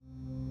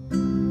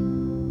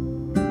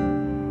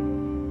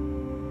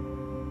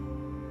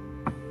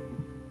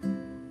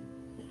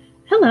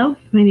Hello,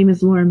 my name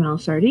is Laura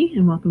Malasardi,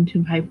 and welcome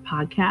to my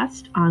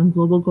podcast on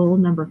Global Goal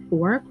number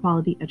 4,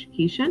 Quality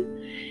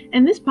Education.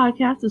 And this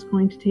podcast is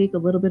going to take a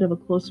little bit of a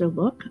closer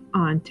look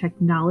on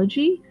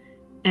technology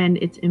and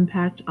its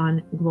impact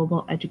on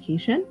global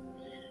education.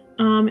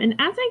 And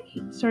as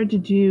I started to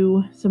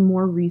do some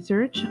more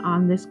research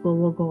on this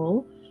global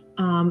goal,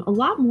 a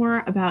lot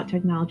more about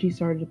technology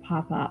started to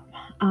pop up.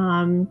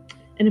 And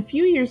a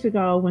few years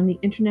ago, when the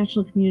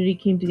international community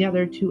came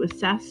together to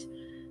assess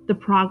the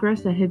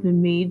progress that had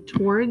been made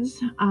towards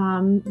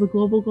the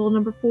global goal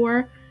number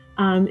 4,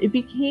 it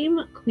became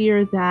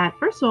clear that,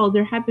 first of all,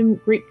 there had been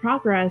great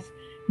progress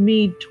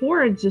made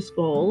towards this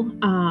goal,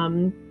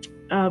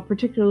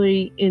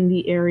 particularly in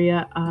the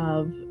area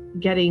of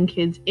getting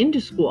kids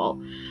into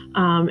school.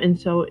 And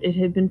so it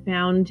had been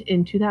found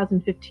in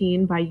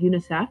 2015 by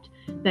UNICEF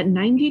that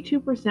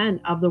 92%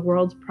 of the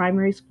world's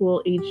primary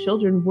school age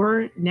children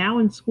were now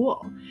in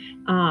school.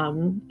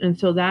 And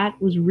so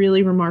that was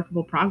really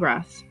remarkable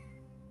progress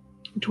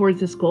towards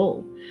this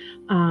goal.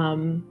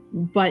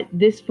 But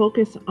this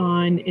focus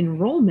on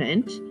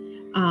enrollment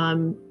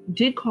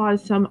did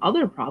cause some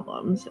other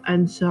problems.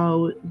 And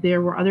so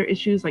there were other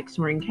issues like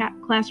soaring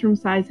classroom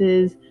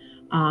sizes,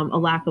 a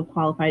lack of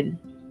qualified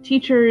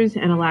teachers,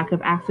 and a lack of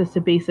access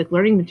to basic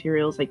learning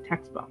materials like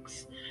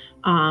textbooks.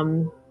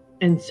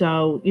 And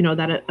so,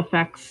 that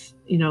affects,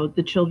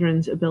 the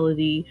children's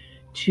ability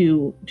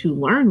to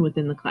learn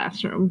within the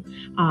classroom.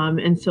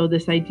 And so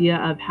this idea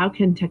of how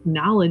can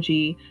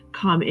technology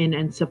come in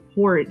and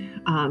support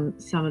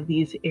some of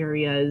these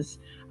areas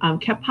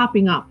kept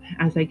popping up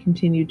as I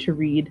continued to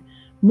read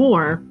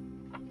more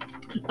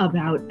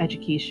about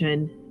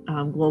education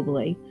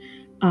globally.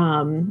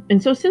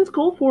 And so since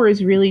Goal 4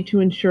 is really to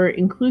ensure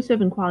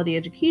inclusive and quality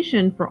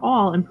education for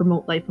all and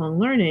promote lifelong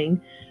learning,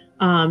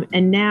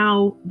 and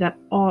now that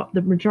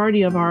the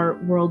majority of our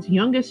world's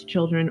youngest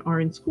children are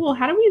in school,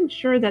 how do we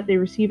ensure that they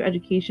receive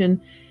education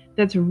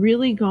that's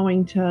really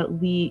going to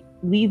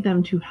lead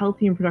them to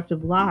healthy and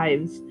productive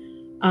lives,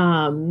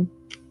 and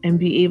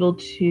be able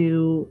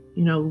to,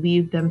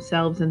 lead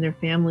themselves and their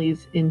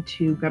families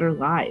into better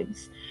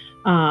lives?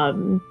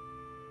 And,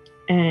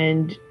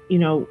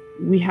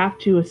 we have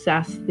to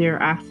assess their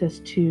access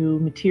to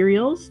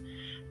materials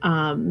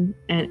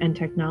and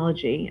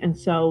technology. And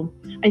so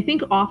I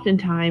think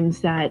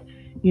oftentimes that,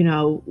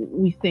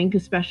 we think,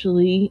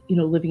 especially,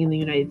 living in the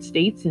United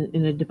States,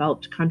 in a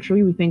developed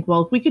country, we think,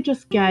 well, if we could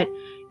just get,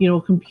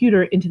 a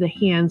computer into the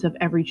hands of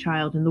every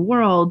child in the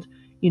world,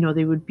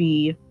 they would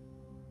be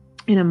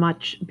in a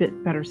much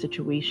bit better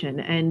situation.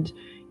 And,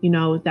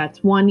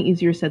 that's one,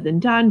 easier said than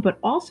done. But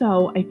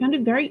also I found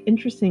it very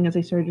interesting as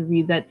I started to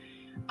read that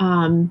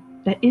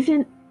that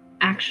isn't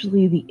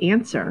actually the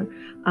answer,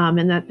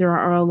 and that there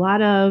are a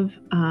lot of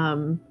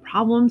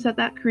problems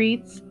that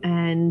creates,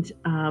 and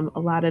a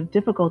lot of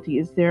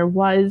difficulties. There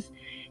was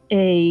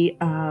a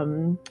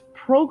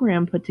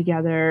program put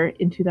together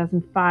in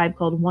 2005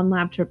 called One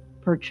Lab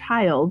per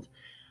Child,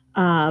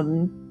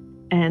 and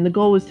the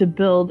goal was to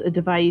build a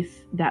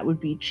device that would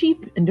be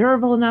cheap and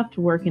durable enough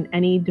to work in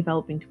any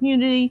developing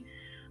community,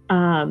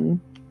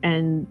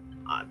 and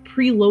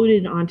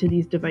preloaded onto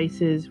these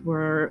devices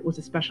was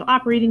a special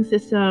operating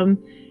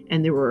system,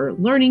 and there were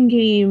learning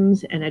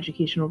games and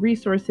educational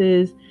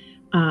resources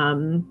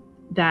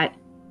that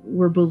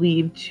were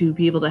believed to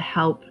be able to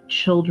help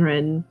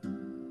children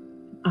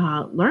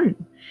learn.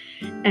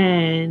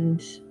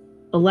 And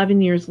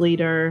 11 years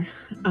later,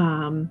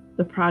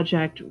 the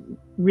project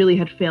really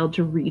had failed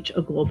to reach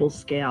a global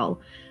scale.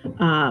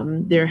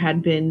 There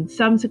had been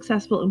some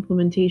successful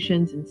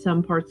implementations in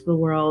some parts of the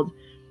world,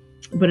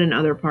 but in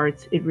other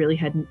parts,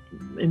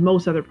 in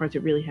most other parts,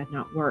 it really had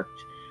not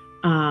worked.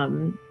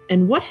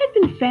 And what had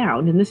been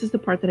found, and this is the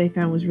part that I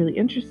found was really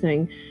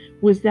interesting,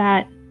 was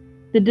that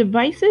the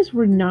devices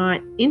were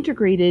not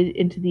integrated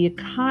into the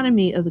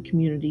economy of the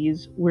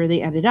communities where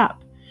they ended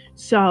up.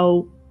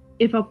 So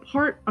if a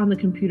part on the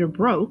computer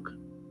broke,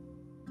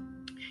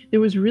 there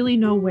was really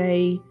no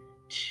way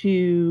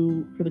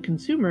for the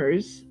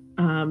consumers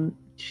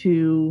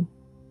to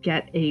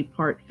get a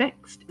part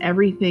fixed.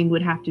 Everything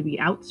would have to be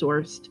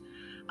outsourced,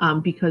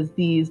 because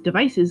these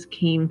devices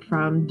came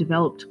from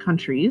developed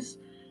countries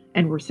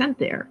and were sent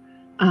there.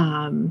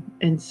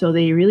 And so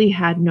they really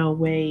had no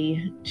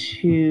way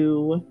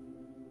to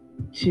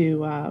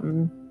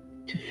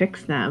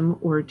fix them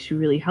or to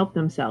really help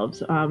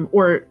themselves.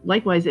 Or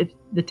likewise, if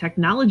the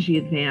technology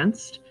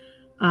advanced,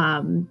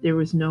 there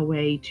was no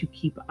way to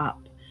keep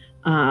up.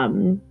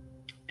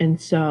 And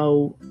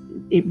so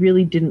it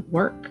really didn't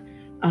work.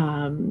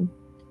 And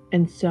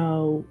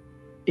so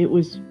it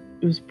was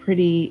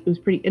pretty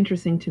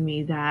interesting to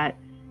me that,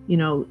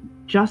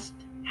 just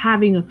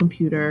having a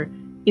computer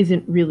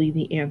isn't really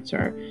the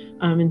answer.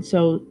 And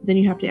so then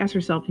you have to ask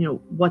yourself,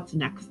 what's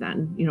next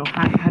then?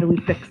 How do we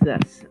fix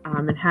this?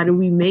 And how do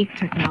we make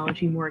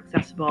technology more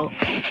accessible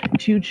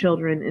to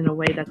children in a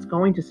way that's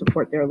going to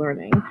support their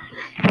learning?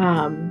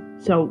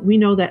 So we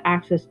know that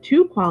access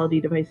to quality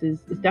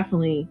devices is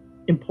definitely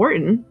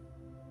important,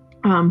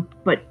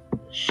 but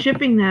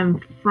shipping them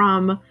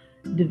from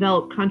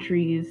developed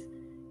countries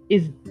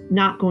is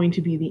not going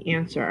to be the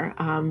answer.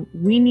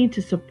 We need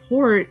to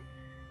support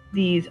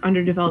these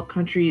underdeveloped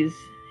countries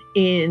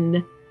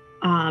in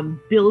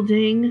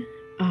building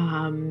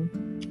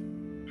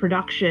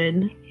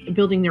production,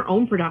 building their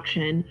own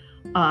production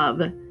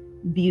of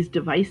these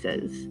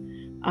devices,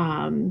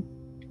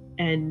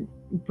 and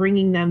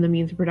bringing them the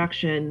means of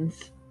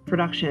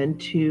production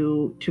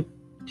to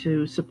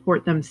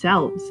support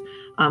themselves,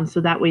 so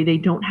that way they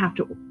don't have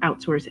to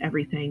outsource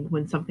everything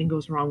when something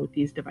goes wrong with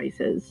these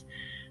devices.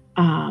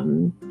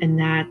 And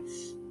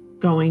that's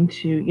going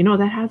to,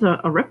 that has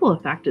a ripple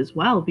effect as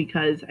well,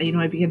 because,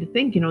 I begin to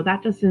think,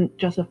 that doesn't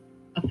just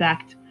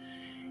affect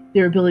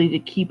their ability to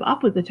keep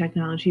up with the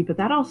technology, but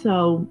that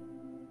also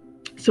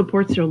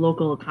supports their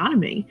local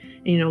economy,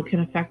 and,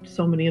 can affect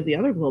so many of the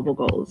other global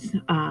goals.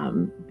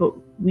 But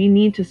we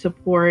need to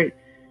support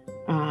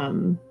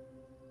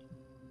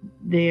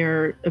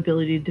their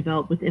ability to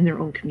develop within their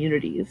own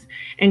communities.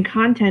 And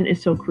content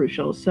is so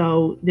crucial.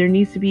 So there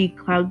needs to be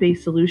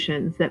cloud-based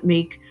solutions that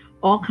make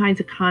all kinds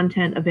of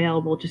content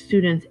available to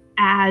students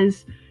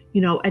as,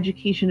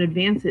 education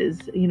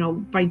advances.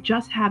 By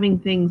just having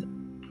things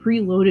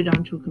preloaded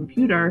onto a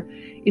computer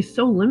is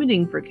so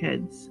limiting for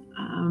kids.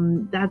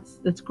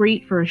 That's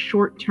great for a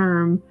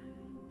short-term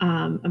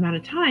amount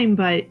of time,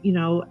 but,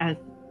 as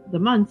the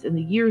months and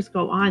the years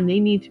go on, they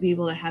need to be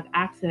able to have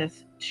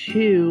access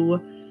to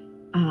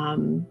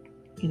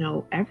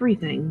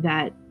everything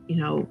that,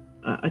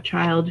 a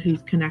child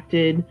who's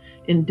connected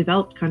in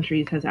developed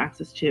countries has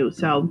access to.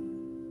 So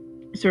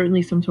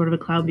certainly some sort of a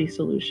cloud-based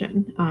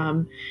solution.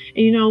 And,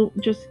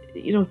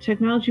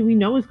 technology we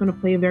know is going to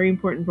play a very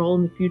important role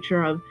in the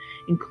future of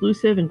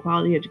inclusive and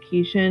quality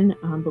education.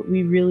 But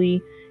we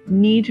really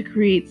need to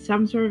create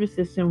some sort of a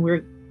system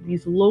where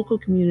these local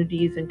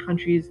communities and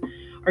countries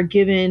are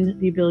given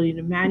the ability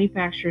to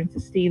manufacture and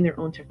sustain their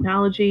own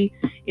technology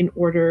in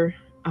order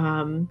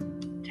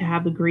to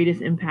have the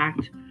greatest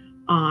impact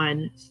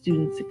on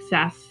student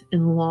success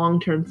and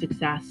long-term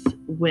success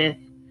with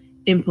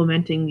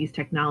implementing these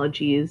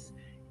technologies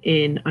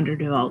in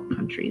underdeveloped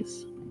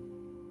countries.